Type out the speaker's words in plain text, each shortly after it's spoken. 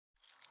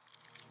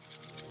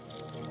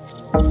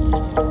I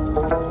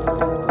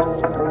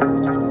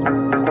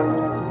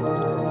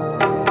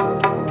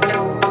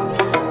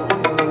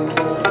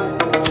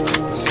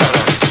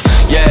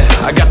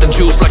got the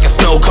juice like a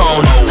snow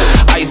cone,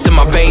 ice in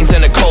my veins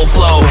and a cold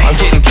flow. I'm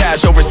getting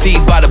cash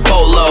overseas by the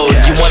boatload.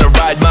 You wanna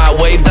ride my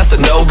wave? That's a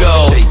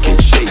no-go.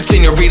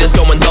 Senoritas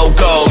going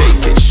loco,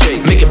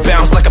 make it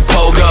bounce like a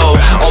pogo.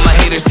 All my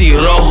haters see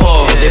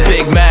rojo, they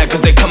big mad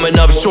cause they coming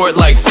up short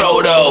like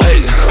Frodo.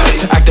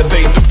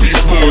 Activate the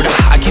beast mode,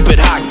 I keep it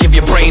hot, give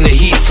your brain a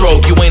heat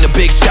stroke. You ain't a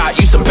big shot,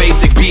 you some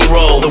basic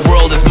B-roll. The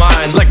world is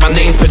mine like my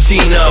name's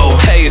Pacino.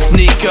 Hey, it's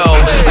Nico,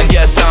 I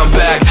guess I'm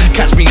back.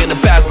 Catch me in the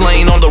fast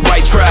lane on the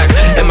right track,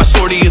 and my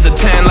shorty is a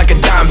 10 like a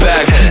dime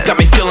bag. Got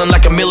me feeling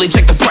like a millie,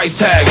 check the price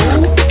tag.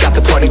 Got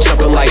the party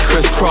jumping like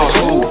crisscross.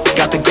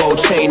 Got the gold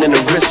chain and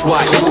the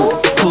wristwatch.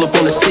 Pull up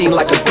on the scene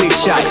like a big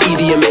shot.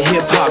 EDM and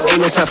hip-hop,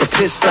 ain't no time for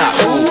pit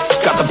stops.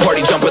 Got the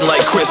party jumping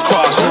like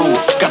crisscross.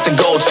 Got the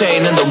gold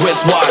chain and the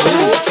wristwatch.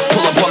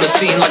 Pull up on the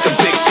scene like a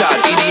big shot.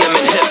 EDM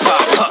and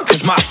hip-hop,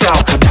 cause my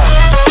style.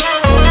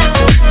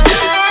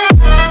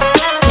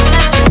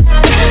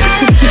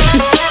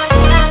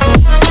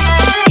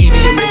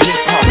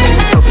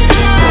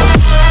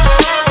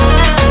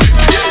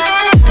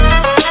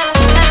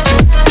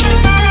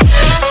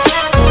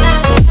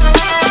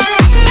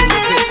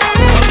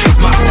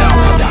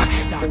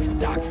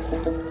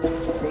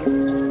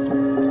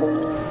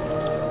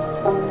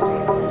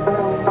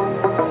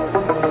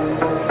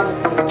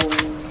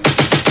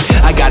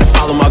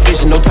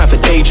 No time for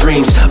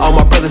daydreams. All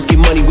my brothers get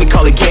money, we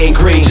call it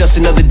gangrene. Just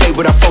another day,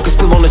 but our focus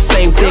still on the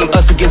same thing.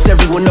 Us against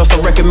everyone else, I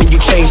recommend you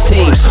change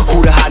teams.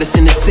 Who the hottest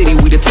in the city?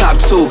 We the top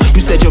two.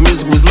 You said your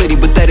music was litty,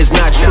 but that is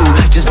not true.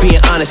 Just being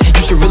honest,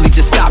 you should really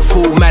just stop,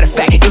 fool. Matter of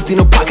fact, empty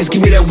no pockets,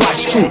 give me that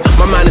watch too.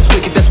 My mind is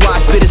wicked, that's why I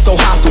spit it so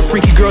hostile.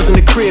 Freaky girls in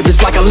the crib,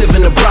 it's like I live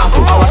in a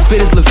brothel. All I spit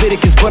is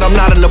Leviticus, but I'm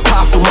not an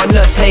apostle. My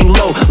nuts hang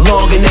low,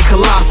 long and they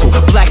colossal.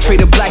 Black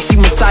trader black, she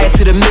messiah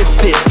to the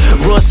misfits.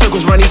 Run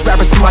circles, run these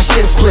rappers till my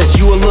shin splits.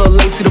 You a little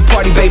late to the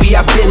party, baby,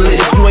 I been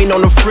lit. If you ain't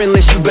on the friend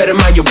list, you better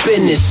mind your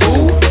business.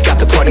 Got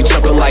the party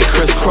jumping like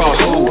crisscross.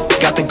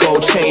 Got the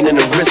gold chain and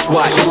the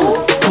wristwatch.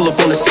 Pull up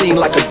on the scene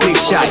like a big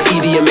shot.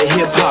 EDM and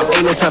hip-hop,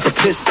 ain't no time for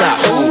pit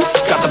stops.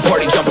 Got the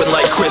party jumping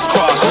like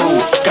crisscross.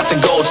 Got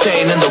the gold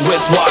chain and the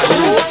wristwatch.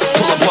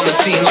 Pull up on the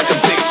scene like a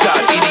big shot.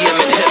 EDM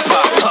and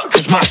hip-hop,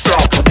 cause my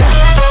style.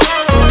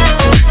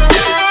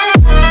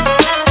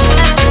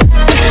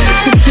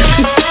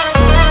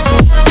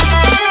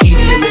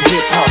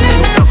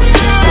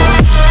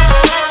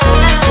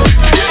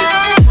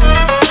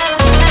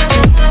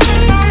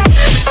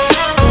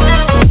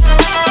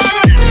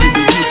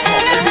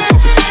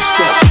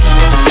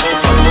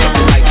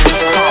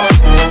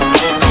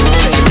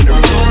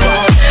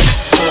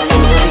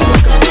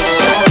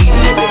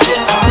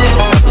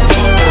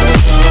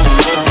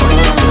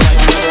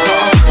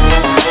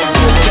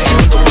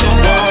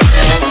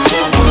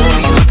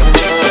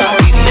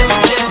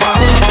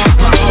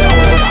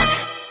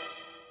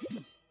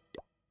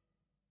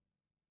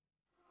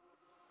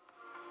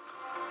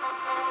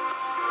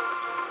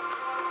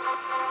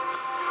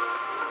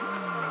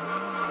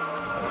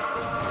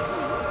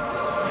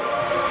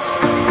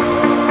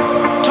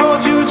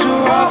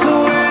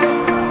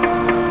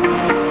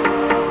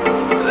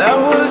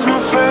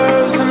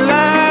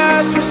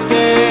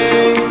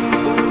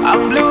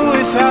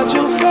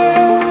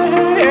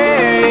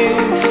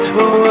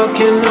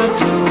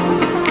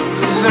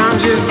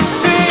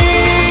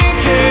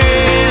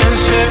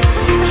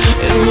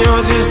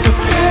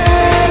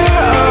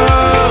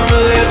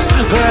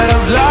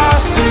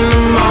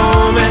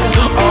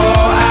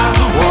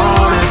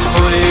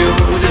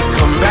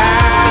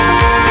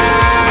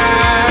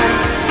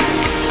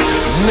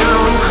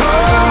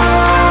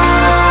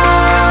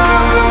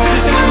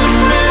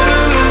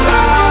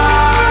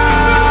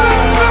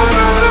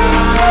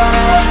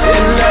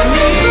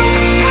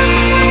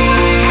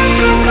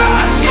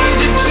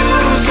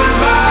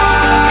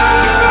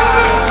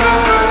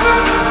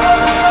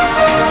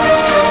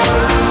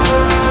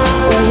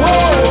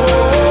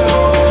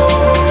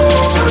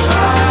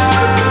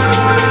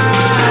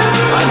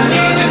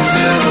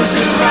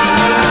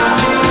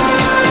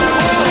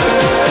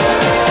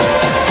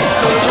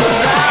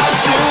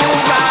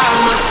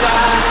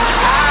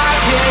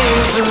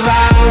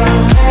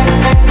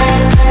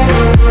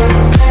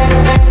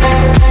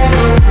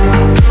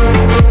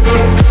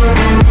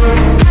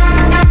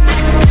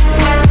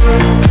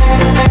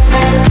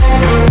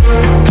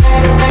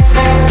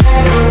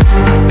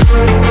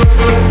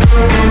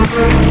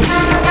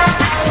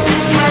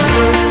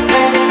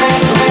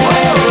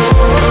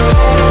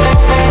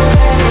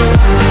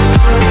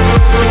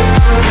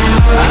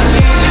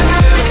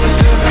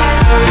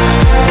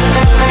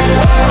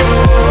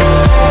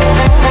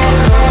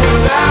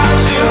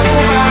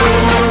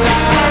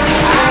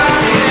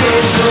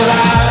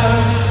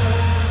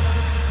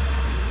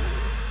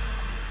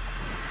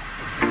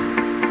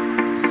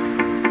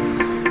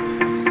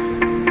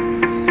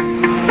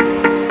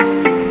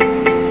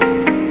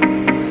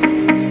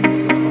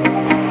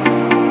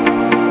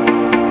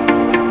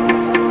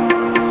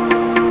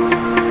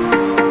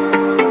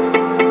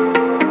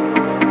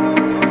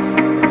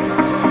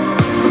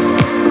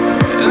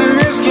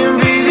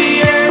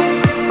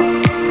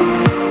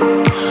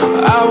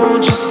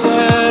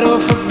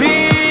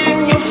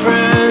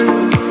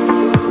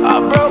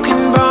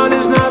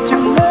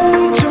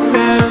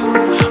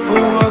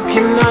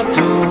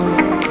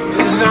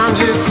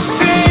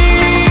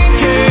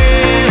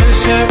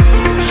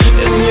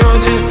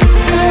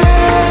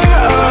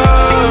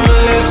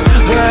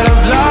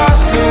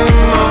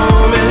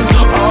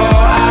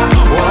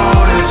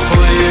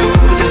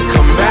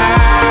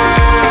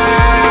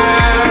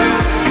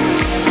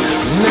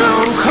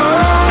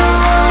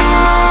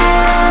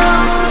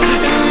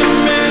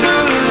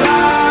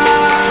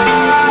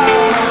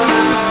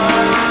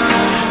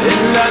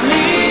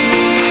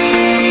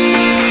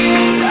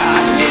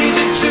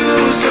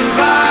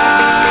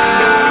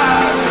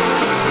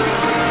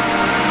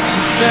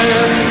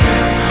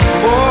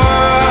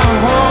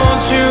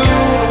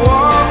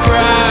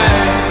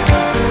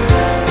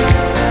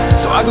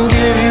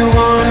 give you